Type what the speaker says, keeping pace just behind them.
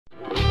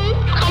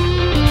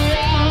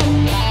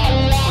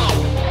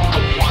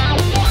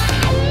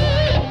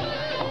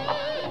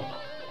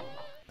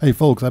Hey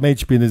folks, I'm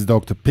HP and this is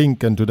Dr.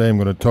 Pink, and today I'm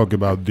going to talk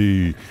about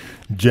the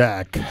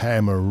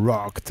jackhammer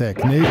rock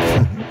technique.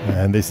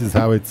 And this is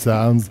how it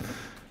sounds.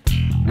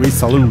 We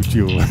salute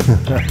you.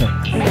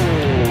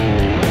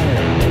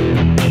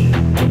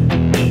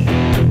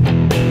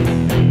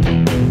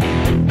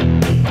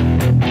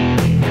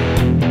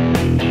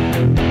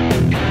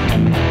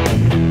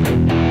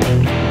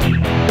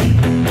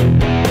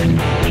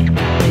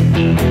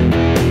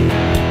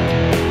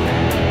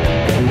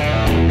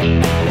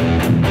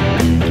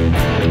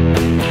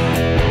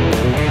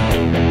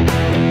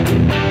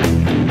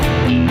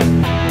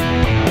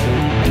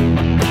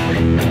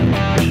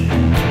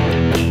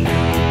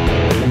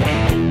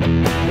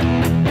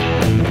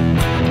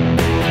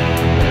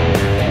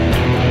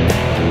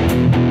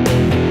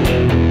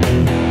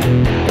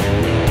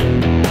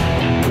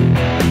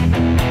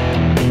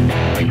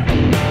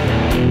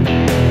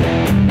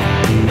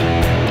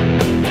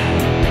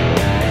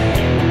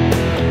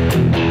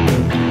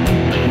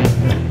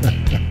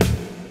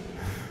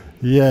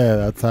 Yeah,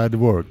 that's how it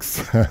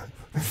works.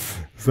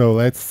 So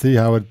let's see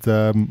how it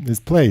is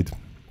played.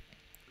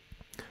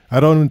 I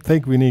don't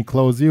think we need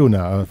close view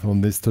now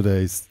on this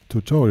today's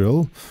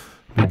tutorial,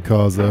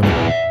 because the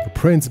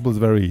principle is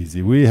very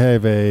easy. We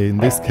have in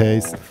this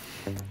case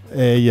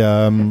a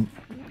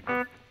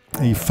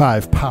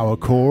 5 power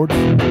chord,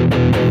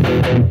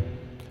 and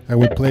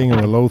we're playing on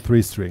a low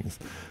 3 strings.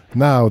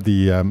 Now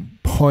the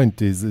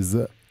point is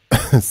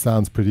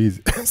sounds pretty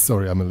easy.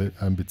 Sorry, I'm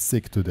a bit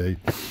sick today.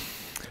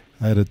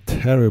 I had a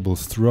terrible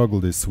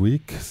struggle this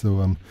week,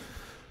 so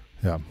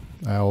yeah,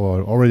 I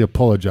already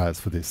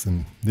apologize for this,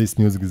 and this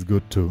music is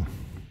good to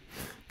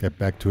get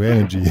back to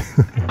energy.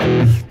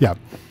 Yeah.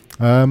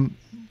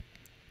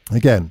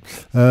 Again,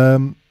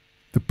 the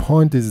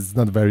point is it's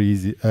not very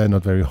easy,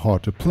 not very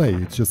hard to play.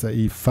 It's just an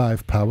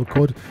E5 power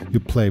chord. You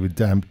play with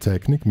damp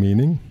technique,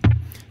 meaning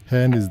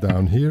hand is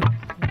down here.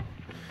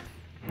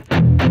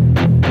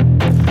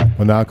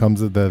 Well, now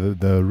comes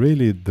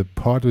the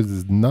part which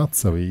is not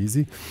so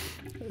easy.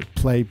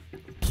 Play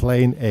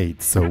plain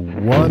 8, so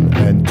 1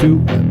 and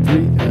 2 and 3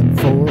 and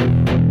 4,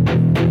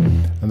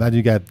 and then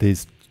you get the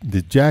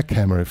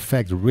jackhammer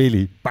effect,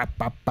 really bop,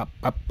 bop, bop,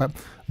 bop, bop,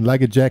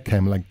 like a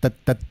jackhammer, like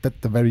that,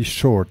 very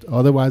short.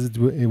 Otherwise it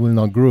will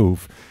not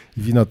groove.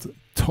 If you're not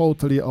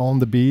totally on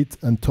the beat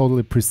and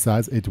totally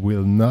precise, it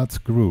will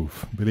not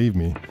groove, believe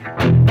me.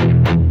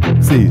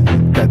 See,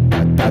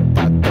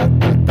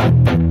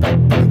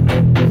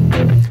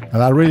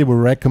 and I really would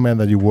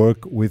recommend that you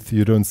work with,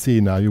 you don't see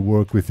now, you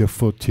work with your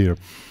foot here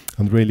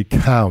and really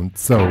count.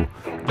 So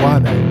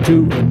 1 and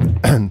 2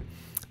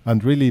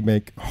 and really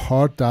make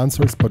hard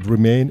dancers, but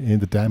remain in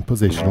the damp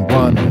position.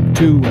 1 and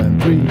 2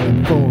 and 3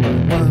 and 4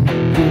 and 1,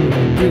 2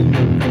 and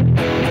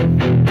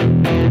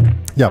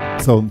 3. Yeah,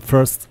 so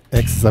first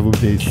exercise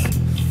with this.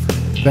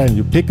 Then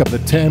you pick up the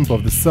tempo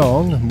of the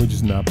song, which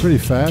is now pretty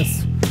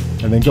fast,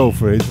 and then go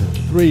for it.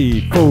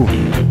 3, 4.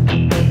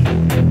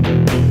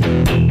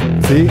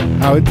 See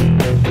how it,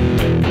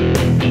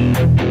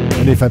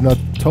 and if I'm not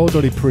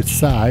totally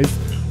precise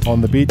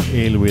on the beat,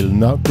 it will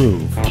not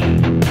groove.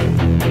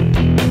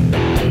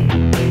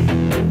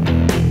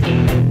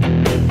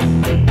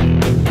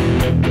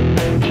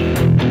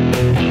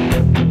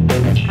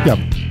 Yep.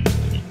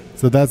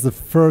 So that's the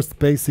first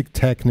basic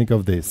technique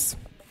of this.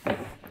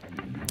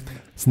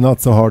 It's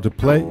not so hard to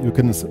play. You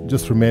can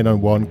just remain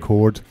on one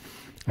chord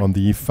on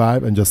the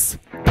E5 and just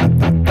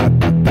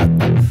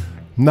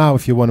Now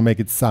if you want to make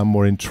it sound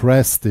more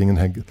interesting and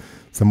have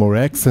some more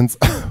accents,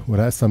 what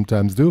I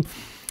sometimes do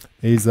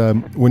is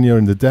when you're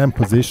in the damp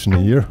position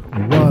here,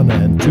 1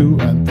 and 2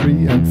 and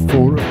 3 and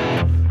 4,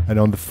 and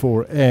on the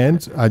 4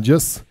 end I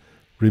just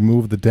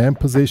remove the damp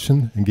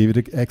position and give it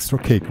an extra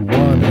kick.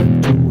 1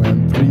 and 2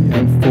 and 3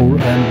 and 4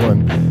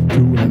 and 1,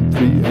 2 and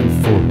 3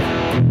 and 4.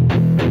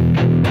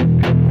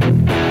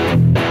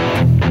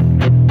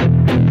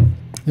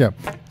 Yeah,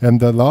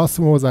 and the last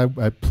one was I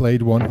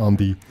played one on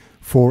the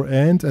 4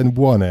 end and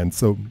 1 end,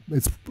 so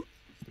it's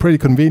pretty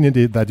convenient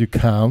that you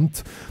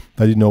count,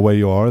 that you know where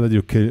you are, that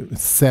you can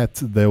set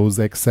those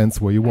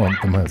accents where you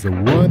want them. So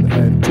 1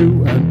 and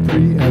 2 and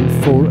 3 and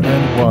 4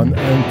 and 1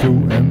 and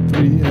 2 and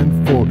 3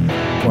 and 4,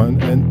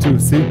 1 and 2,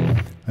 see?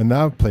 And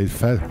now play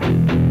fast.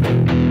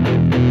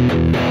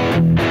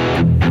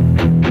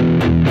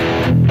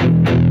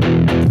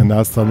 And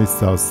now suddenly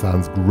it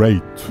sounds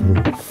great.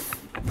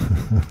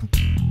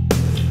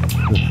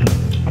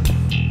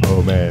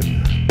 Oh man.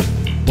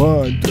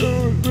 1,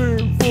 2,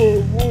 3,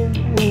 4,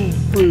 1, 2,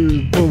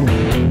 3, 4.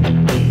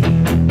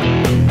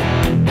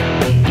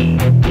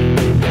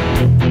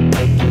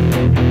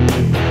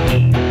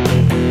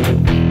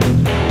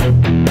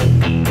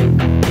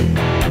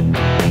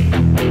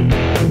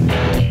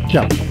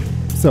 Yeah,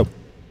 so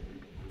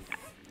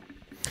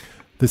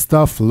the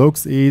stuff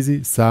looks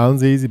easy,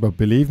 sounds easy, but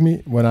believe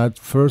me, when I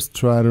first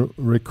tried to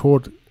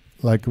record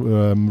like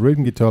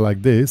rhythm guitar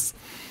like this,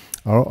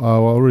 I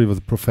already was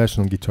a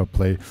professional guitar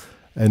player,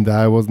 and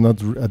I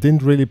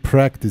didn't really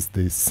practice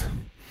this.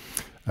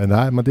 And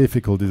I had my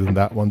difficulties on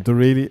that one to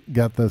really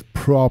get the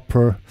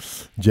proper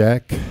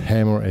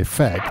jackhammer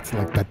effect,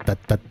 like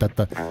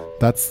that.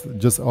 That's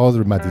just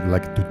automatic,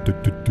 like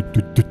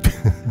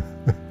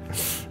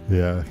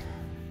yeah,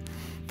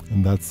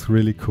 and that's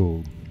really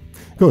cool.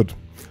 Good.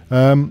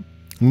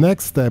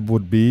 Next step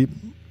would be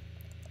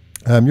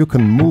you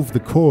can move the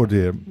chord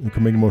here. You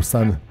can make more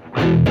sound.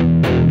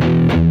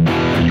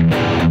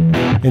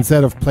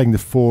 Instead of playing the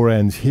 4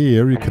 end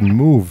here, you can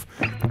move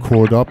the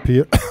chord up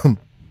here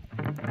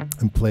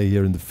and play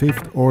here in the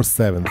 5th or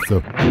 7th.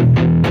 So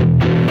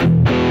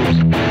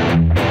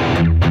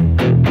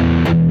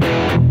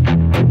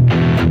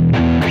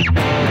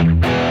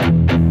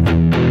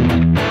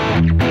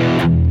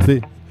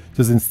see,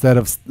 just instead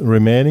of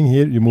remaining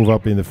here, you move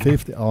up in the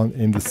 5th on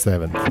in the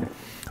 7th.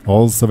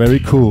 Also very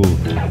cool.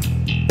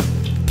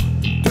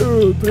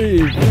 2,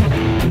 3.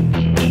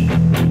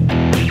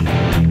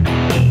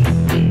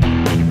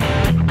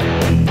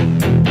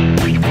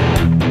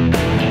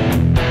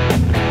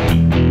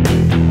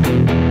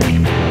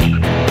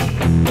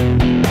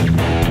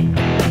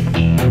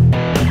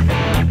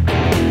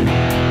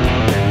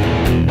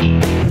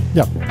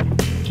 Yeah.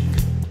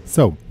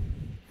 So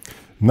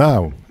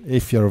now,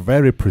 if you're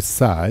very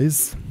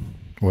precise,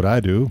 what I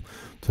do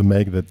to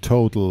make the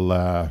total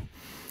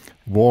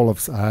wall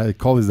of, I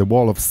call this the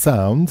wall of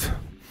sound,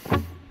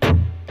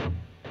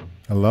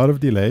 a lot of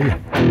delay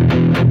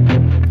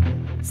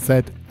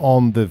set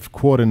on the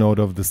quarter note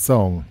of the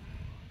song.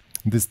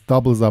 This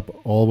doubles up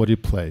all what you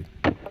play.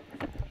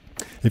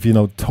 If you're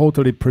not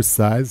totally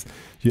precise,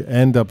 you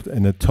end up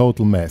in a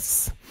total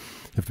mess.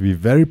 You have to be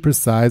very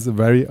precise,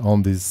 very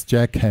on this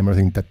jackhammer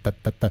thing,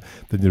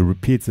 then it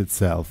repeats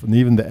itself. And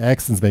even the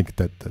accents make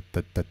that.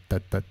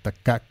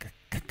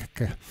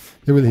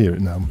 You will hear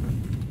it now.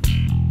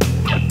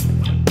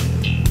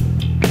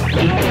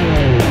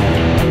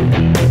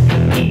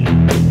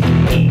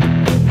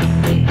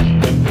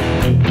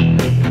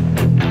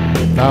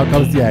 Now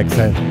comes the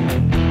accent.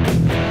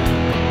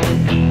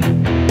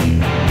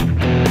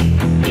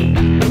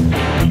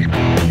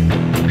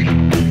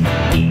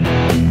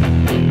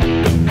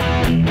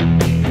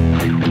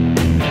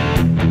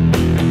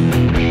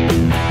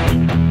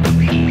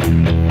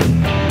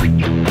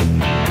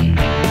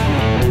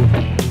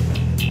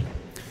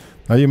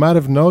 Now you might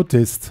have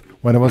noticed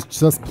when I was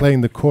just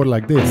playing the chord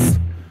like this,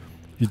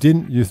 you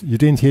didn't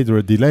hear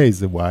the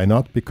delays. Why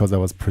not? Because I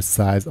was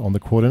precise on the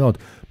quarter note,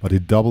 but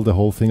it doubled the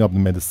whole thing up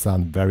and made it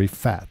sound very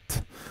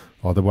fat.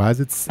 Otherwise,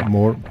 it's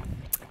more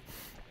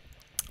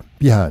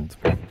behind.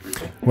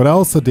 What I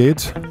also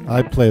did,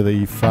 I play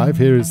the E5.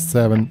 Here is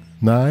 7,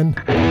 9,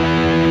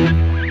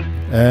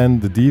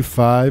 and the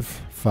D5,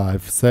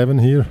 5, 7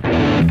 here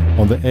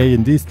on the A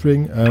and D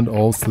string, and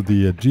also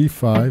the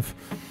G5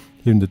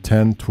 here in the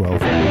 10,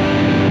 12.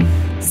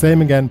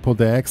 Same again, put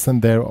the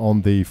accent there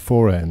on the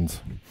 4 end.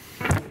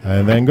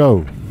 And then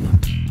go.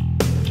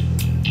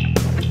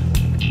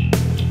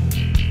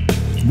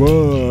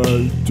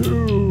 1,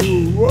 2,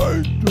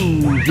 1,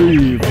 2,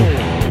 3, 4.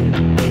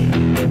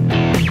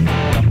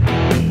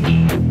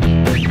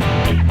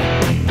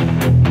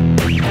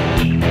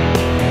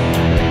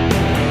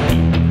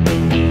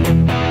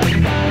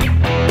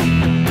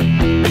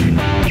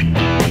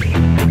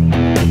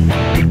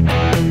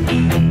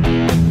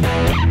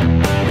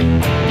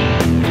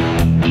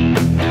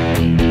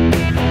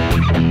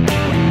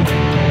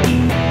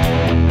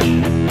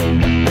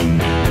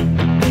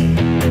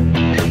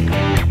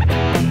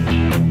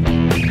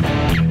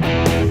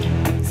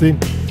 See?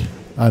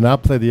 And I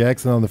play the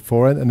accent on the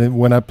 4 end, and then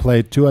when I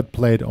played 2, I'd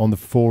play it on the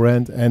 4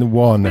 end and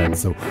 1 end.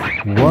 So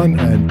 1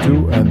 and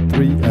 2 and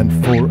 3 and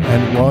 4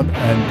 and 1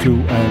 and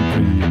 2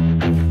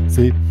 and 3.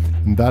 See?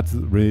 And that's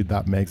really,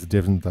 that makes a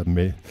difference. That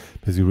makes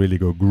you really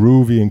go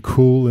groovy and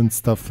cool and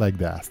stuff like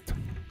that.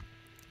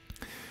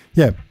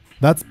 Yeah,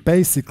 that's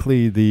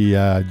basically the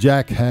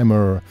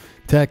jackhammer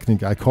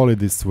technique. I call it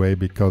this way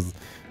because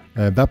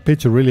that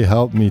picture really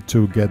helped me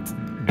to get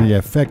the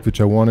effect which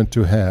I wanted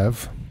to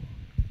have.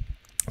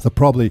 So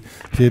probably,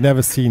 if you've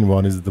never seen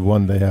one, is the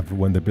one they have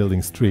when they're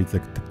building streets,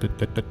 like,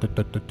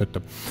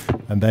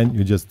 and then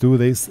you just do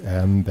this,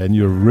 and then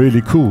you're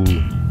really cool.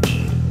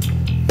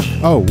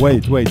 Oh,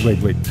 wait.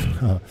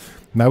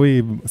 Now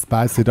we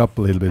spice it up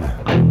a little bit.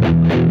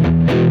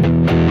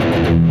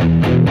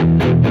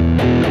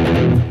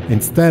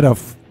 Instead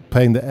of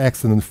playing the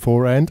accent and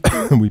 4 end,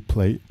 we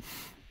play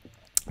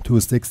 2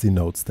 60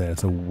 notes there.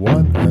 So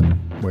 1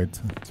 and,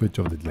 wait, switch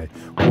off the delay.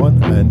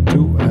 1 and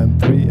 2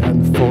 and 3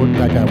 and 4,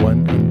 like I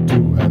 1 and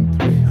 2 and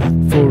 3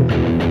 and 4.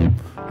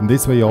 And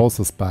this way you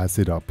also spice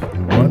it up.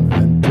 1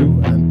 and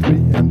 2 and 3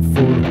 and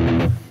 4.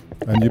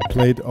 And you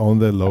play it on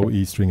the low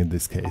E string in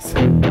this case.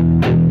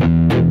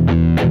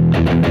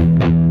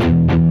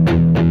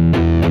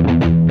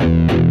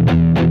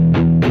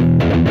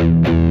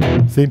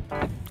 See?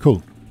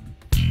 Cool.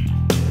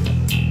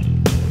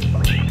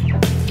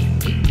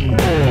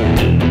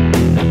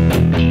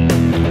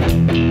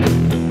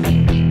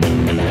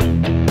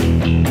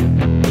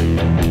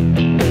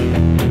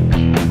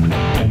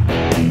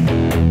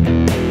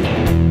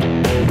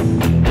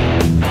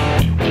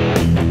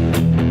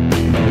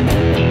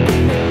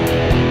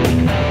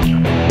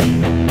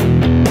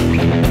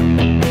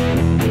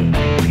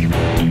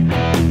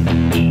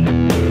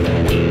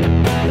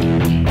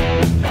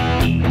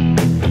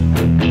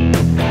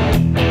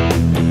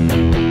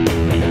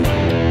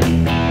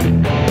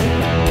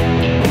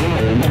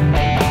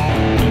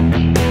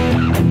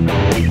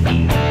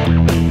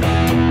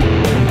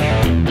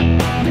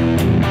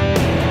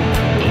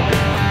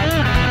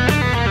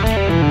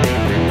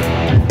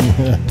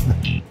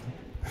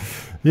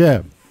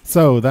 Yeah,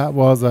 so that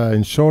was,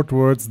 in short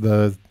words,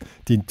 the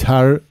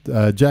entire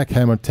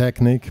jackhammer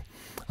technique.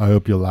 I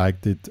hope you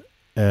liked it.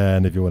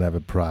 And if you want to have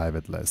a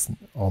private lesson,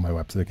 on my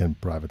website again,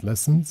 private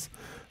lessons.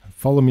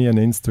 Follow me on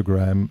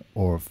Instagram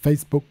or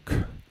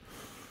Facebook.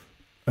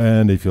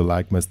 And if you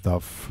like my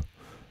stuff,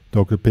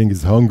 Dr. Pink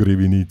is hungry.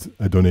 We need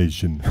a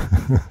donation.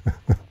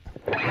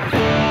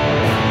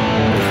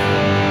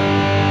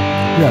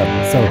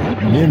 Yeah, so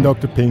me and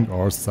Dr. Pink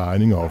are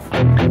signing off.